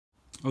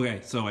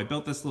Okay, so I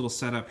built this little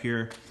setup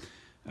here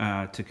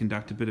to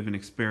conduct a bit of an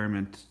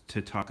experiment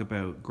to talk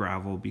about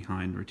gravel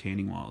behind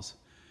retaining walls.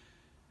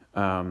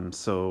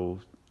 So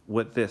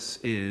what this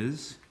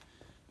is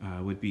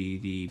would be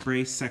the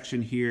brace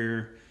section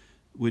here,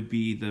 would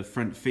be the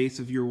front face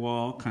of your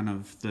wall, kind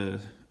of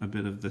a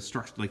bit of the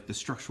structure, like the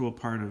structural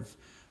part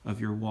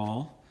of your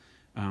wall,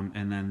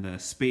 and then the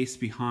space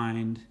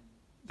behind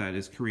that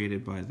is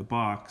created by the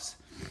box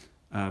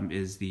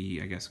is the,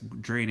 I guess,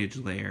 drainage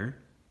layer,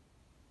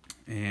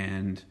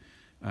 and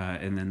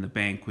then the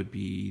bank would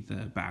be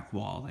the back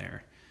wall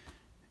there.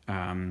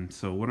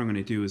 So what I'm going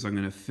to do is I'm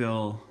going to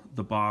fill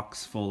the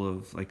box full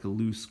of like a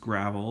loose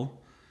gravel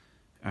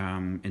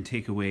and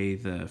take away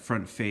the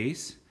front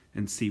face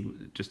and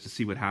just to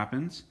see what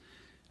happens.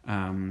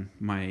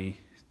 My,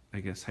 I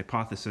guess,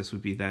 hypothesis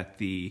would be that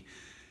the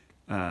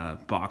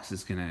box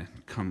is going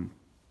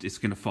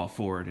to fall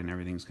forward and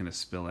everything's going to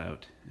spill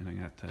out, and I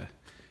got to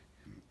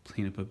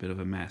clean up a bit of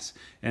a mess.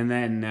 And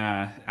then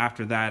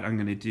after that, I'm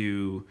going to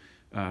do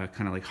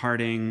kind of like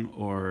harding,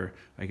 or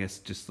I guess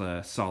just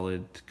a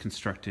solid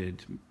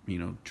constructed,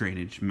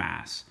 drainage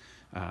mass,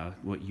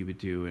 what you would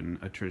do in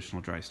a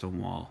traditional dry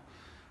stone wall.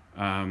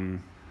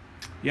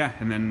 Yeah,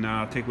 and then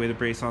I'll take away the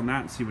brace on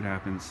that and see what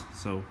happens.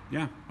 So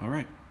yeah, all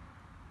right,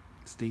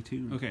 stay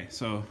tuned. Okay,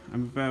 so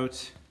I'm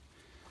about,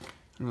 I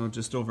don't know,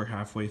 just over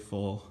halfway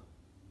full.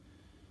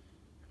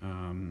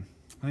 I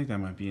think that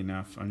might be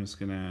enough. I'm just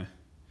gonna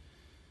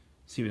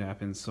see what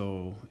happens.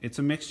 So it's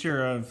a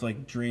mixture of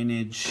like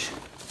drainage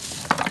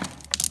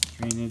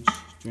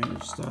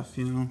stuff,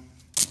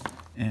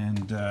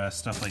 and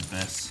stuff like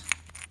this,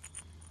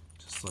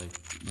 just like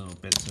little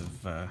bits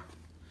of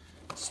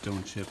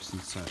stone chips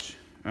and such.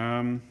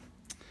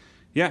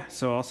 Yeah,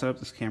 so I'll set up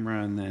this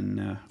camera and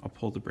then I'll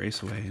pull the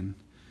brace away and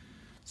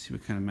see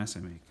what kind of mess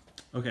I make.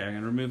 Okay, I'm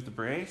gonna remove the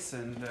brace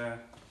and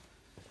let's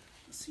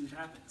see what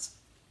happens.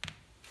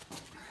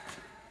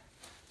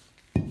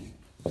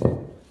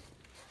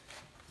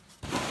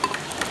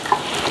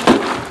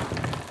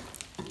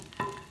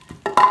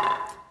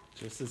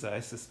 Just as I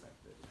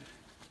suspected.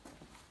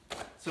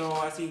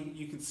 So as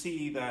you can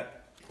see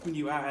that when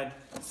you add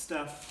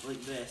stuff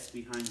like this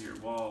behind your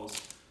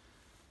walls,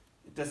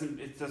 it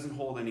doesn't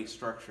hold any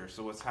structure.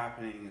 So what's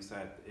happening is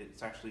that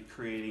it's actually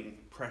creating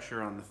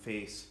pressure on the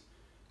face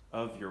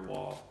of your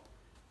wall,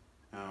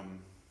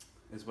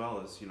 as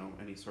well as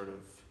any sort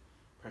of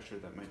pressure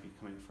that might be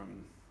coming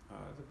from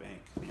the bank,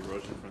 the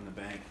erosion from the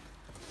bank.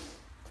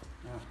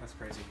 Oh, that's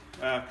crazy.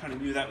 Kind of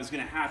knew that was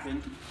going to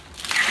happen.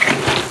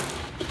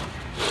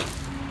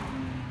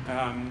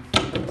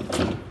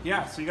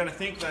 Yeah, so you got to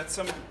think that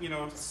some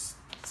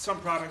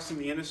products in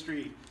the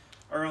industry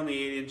are only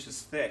 8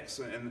 inches thick,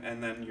 so,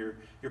 and then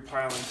you're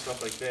piling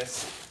stuff like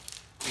this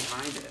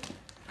behind it,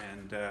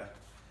 and a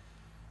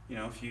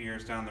few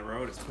years down the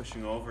road, it's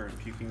pushing over and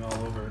puking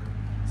all over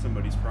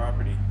somebody's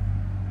property.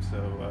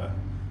 So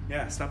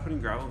yeah, stop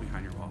putting gravel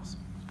behind your walls.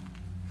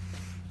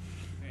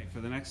 Okay, for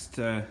the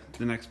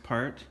next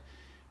part,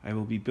 I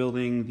will be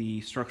building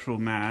the structural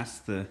mass,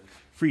 the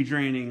free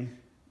draining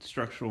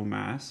structural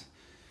mass,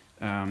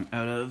 out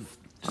of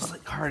just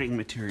like harding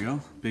material,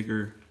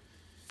 bigger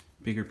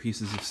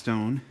pieces of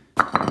stone.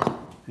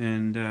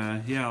 And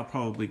yeah, I'll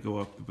probably go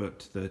up about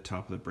to the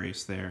top of the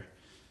brace there,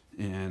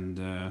 and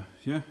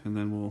yeah, and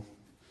then we'll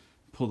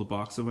pull the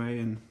box away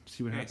and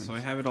see what happens. So I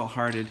have it all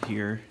hearted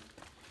here.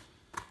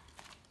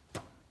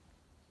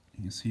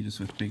 You can see just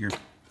with bigger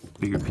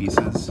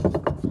pieces,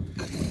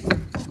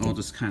 all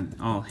just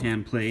all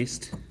hand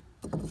placed,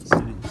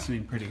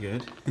 sitting pretty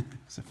good,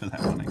 except for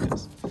that one, I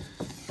guess.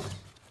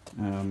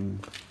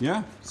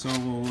 Yeah, so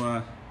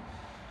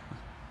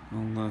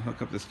I'll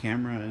hook up this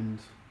camera and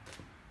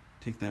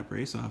take that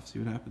brace off, see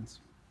what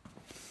happens.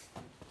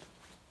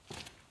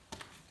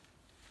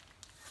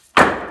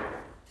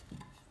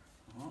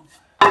 Well,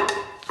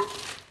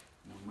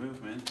 no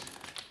movement.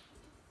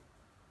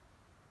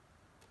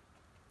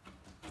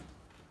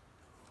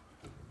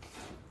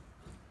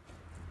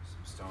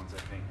 Some stones,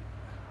 I think,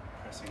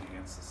 pressing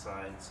against the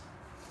sides.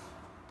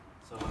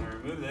 So when I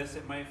remove this,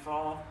 it might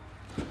fall.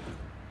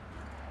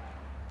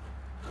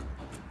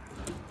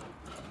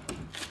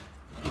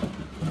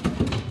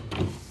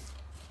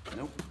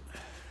 Nope.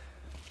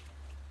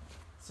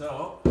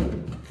 So,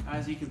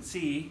 as you can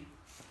see,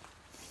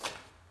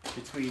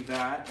 between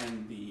that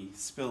and the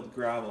spilled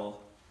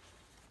gravel,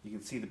 you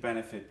can see the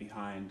benefit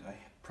behind a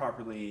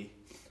properly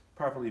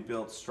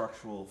built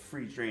structural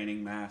free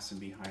draining mass and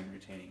behind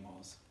retaining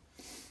walls.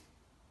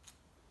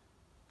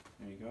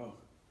 There you go.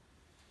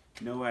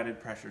 No added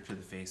pressure to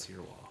the face of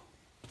your wall.